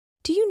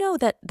Do you know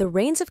that the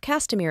Reigns of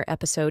Castamere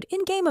episode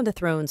in Game of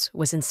Thrones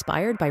was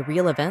inspired by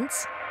real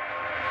events?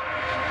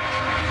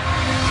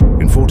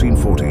 In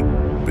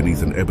 1440,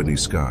 beneath an ebony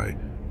sky,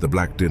 the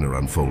Black Dinner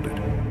unfolded,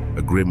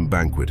 a grim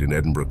banquet in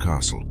Edinburgh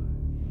Castle.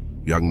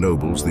 Young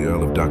nobles, the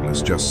Earl of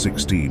Douglas, just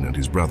 16, and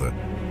his brother,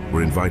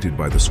 were invited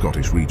by the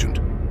Scottish regent.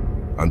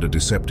 Under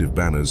deceptive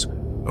banners,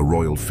 a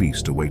royal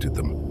feast awaited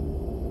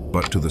them.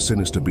 But to the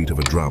sinister beat of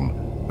a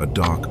drum, a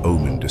dark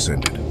omen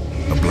descended,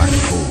 a black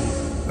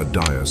hole, a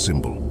dire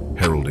symbol,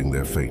 heralding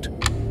their fate.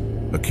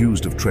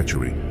 Accused of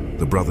treachery,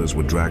 the brothers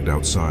were dragged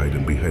outside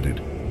and beheaded,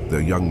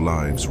 their young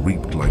lives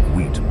reaped like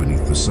wheat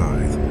beneath the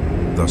scythe,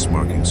 thus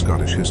marking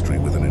Scottish history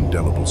with an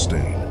indelible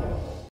stain.